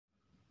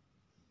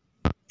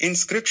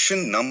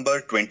Inscription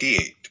number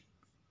 28.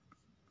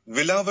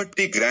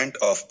 Vilavatti grant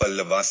of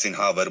Pallava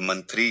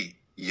Simha-varman 3,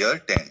 year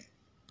 10.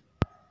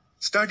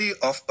 Study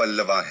of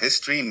Pallava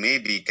history may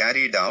be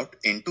carried out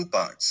in two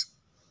parts.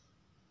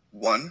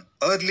 1.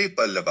 Early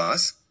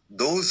Pallavas,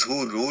 those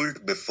who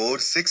ruled before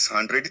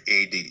 600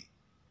 AD.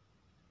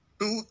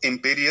 2.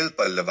 Imperial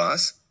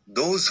Pallavas,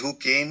 those who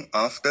came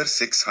after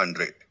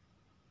 600.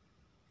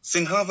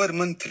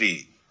 Simha-varman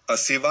 3, a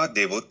Shiva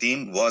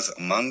devoteem, was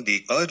among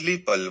the early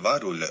Pallava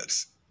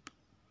rulers.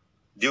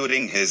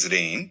 During his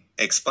reign,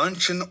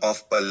 expansion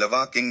of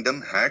Pallava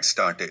kingdom had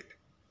started.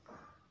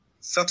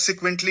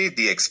 Subsequently,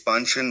 the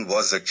expansion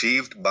was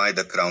achieved by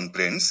the crown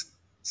prince,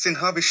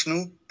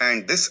 Simha-vishnu,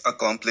 and this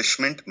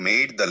accomplishment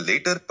made the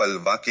later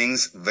Pallava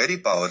kings very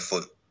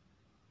powerful.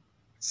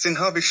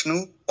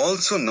 Simha-vishnu,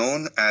 also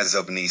known as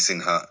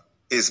Avani-simha,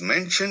 is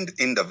mentioned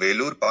in the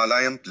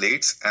Velur-palayam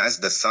plates as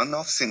the son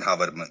of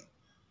Simha-varman.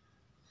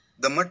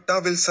 The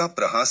Matta-vilasa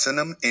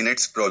Praha-sanam in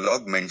its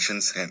prologue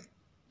mentions him.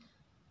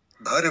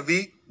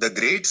 Bharavi, the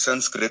great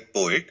Sanskrit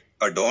poet,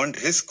 adorned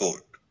his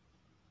court.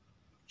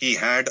 He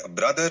had a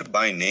brother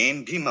by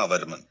name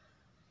Bhima-varman.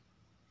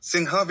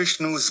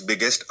 Simha-vishnu's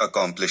biggest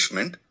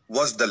accomplishment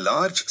was the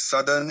large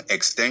southern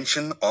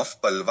extension of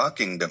Pallava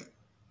kingdom.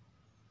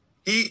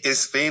 He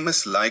is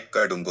famous like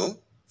Kadungon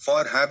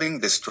for having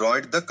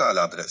destroyed the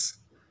Kala-bhras.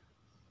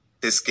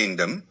 His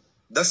kingdom,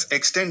 thus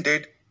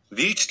extended,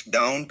 reached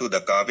down to the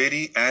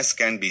Kaveri as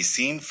can be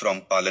seen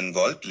from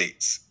Pallan-goil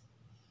plates.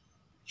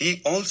 He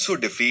also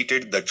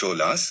defeated the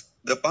Cholas,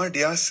 the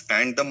Pandyas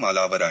and the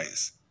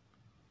Mala-varayas.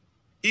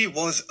 He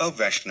was a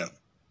Vaishnava.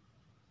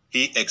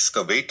 He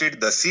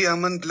excavated the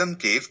Siyya-mangalam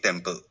Cave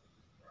Temple.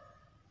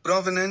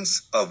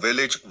 Provenance, a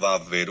village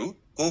Veru,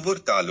 Kovur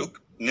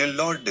Taluk,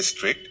 Nellore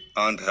district,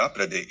 Andhra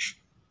Pradesh.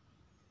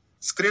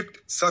 Script,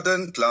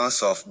 southern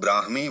class of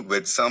Brahmi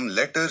with some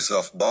letters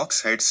of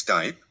box heads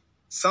type,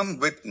 some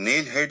with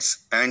nail heads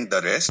and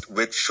the rest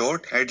with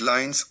short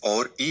headlines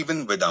or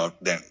even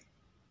without them.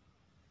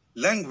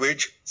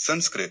 Language,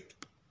 Sanskrit.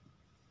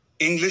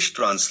 English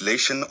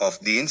translation of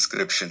the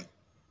inscription.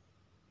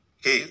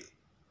 Hail!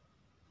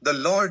 The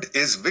Lord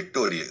is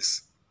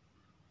victorious.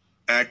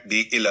 At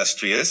the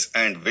illustrious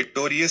and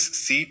victorious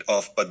seat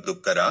of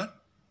Padukkara,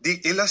 the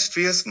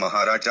illustrious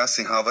Maharaja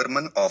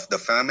Simha-varman of the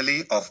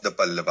family of the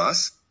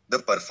Pallavas, the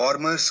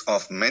performers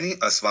of many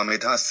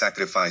Aswamedha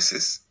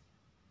sacrifices,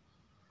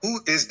 who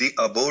is the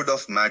abode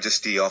of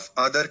majesty of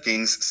other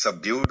kings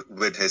subdued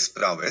with his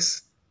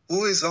prowess,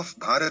 who is of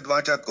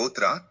Bharadwaja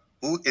Gotra,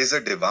 who is a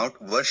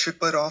devout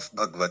worshipper of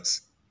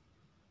Bhagavats,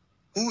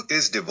 who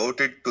is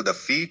devoted to the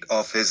feet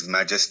of his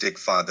majestic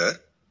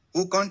father,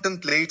 who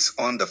contemplates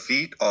on the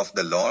feet of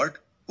the Lord,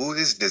 who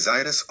is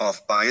desirous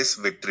of pious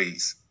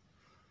victories,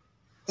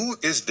 who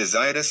is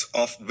desirous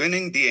of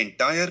winning the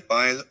entire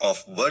pile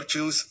of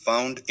virtues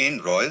found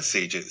in royal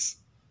sages,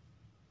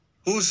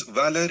 whose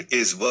valor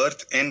is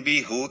worth envy,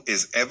 who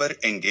is ever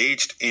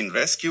engaged in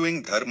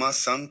rescuing dharma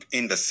sunk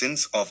in the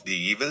sins of the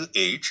evil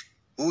age,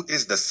 who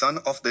is the son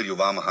of the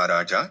Yuva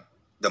Maharaja,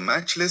 the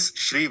matchless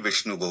Sri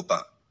Vishnu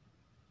Gopa,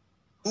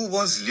 who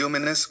was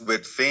luminous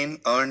with fame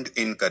earned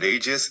in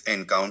courageous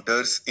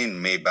encounters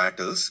in May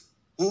battles,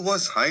 who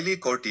was highly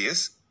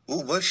courteous, who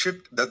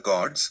worshipped the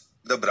gods,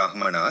 the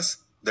Brahmanas,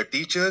 the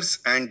teachers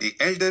and the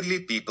elderly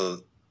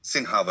people,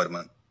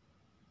 Simha-varman,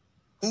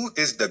 who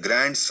is the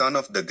grandson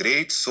of the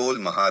great soul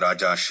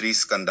Maharaja Sri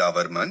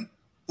Skanda-varman,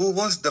 who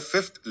was the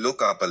fifth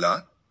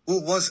Lokapala,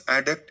 who was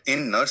adept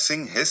in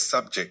nursing his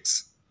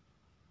subjects,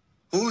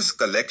 whose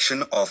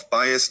collection of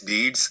pious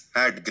deeds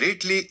had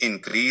greatly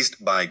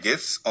increased by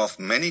gifts of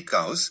many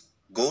cows,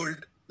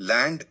 gold,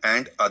 land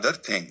and other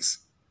things,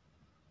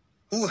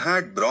 who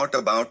had brought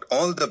about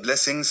all the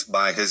blessings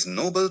by his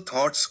noble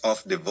thoughts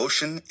of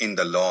devotion in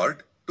the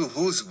Lord, to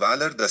whose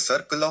valor the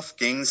circle of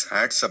kings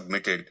had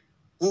submitted,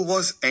 who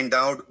was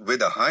endowed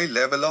with a high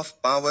level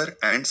of power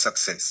and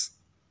success,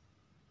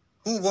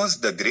 who was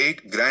the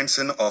great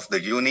grandson of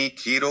the unique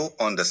hero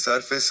on the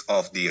surface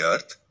of the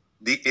earth,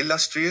 the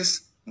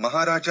illustrious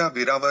Maharaja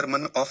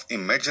Veeravarman of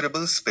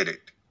immeasurable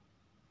spirit,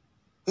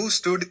 who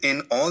stood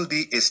in all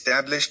the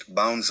established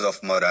bounds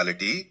of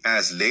morality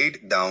as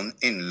laid down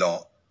in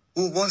law,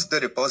 who was the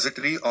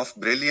repository of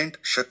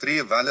brilliant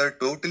Kshatriya valor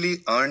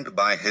totally earned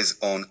by his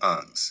own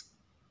arms,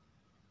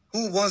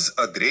 who was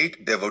a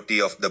great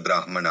devotee of the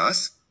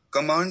Brahmanas,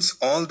 commands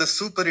all the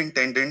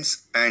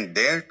superintendents and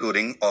their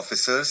touring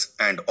officers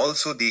and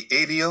also the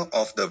area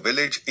of the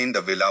village in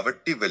the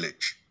Vilavatti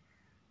village,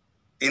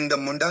 in the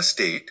Munda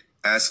state,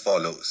 as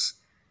follows.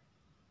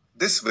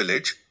 This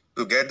village,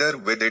 together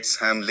with its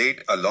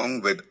hamlet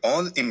along with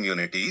all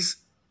immunities,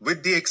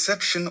 with the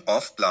exception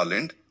of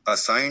plowland,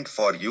 assigned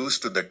for use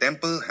to the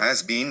temple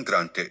has been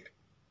granted.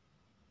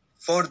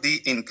 For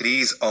the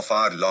increase of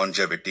our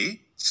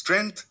longevity,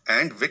 strength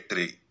and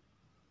victory.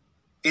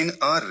 In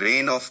our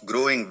reign of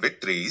growing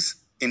victories,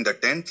 in the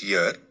 10th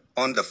year,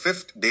 on the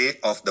 5th day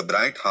of the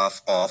bright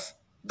half of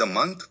the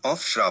month of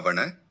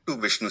Shravana, to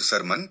Vishnu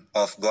Sarman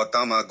of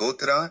Gautama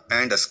Gotra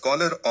and a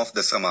scholar of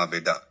the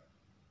Samaveda.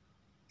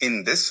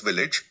 In this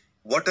village,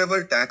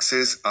 Whatever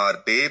taxes are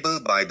payable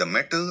by the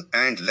metal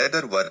and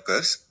leather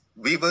workers,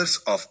 weavers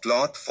of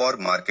cloth for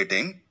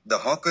marketing, the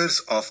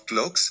hawkers of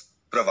cloaks,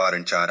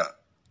 pravaranchara.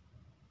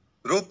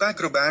 Rope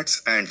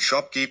acrobats and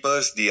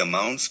shopkeepers, the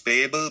amounts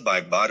payable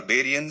by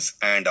barbarians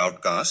and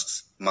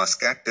outcasts,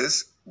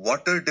 mascactors,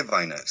 water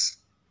diviners.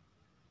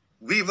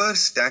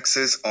 Weavers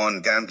taxes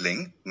on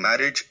gambling,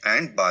 marriage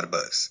and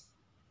barbers.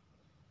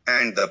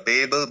 And the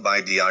payable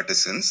by the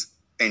artisans,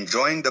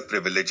 enjoying the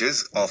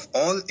privileges of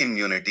all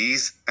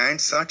immunities and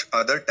such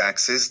other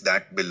taxes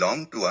that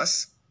belong to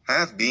us,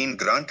 have been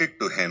granted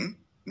to him,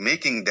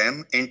 making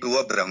them into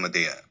a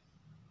Brahmadeya.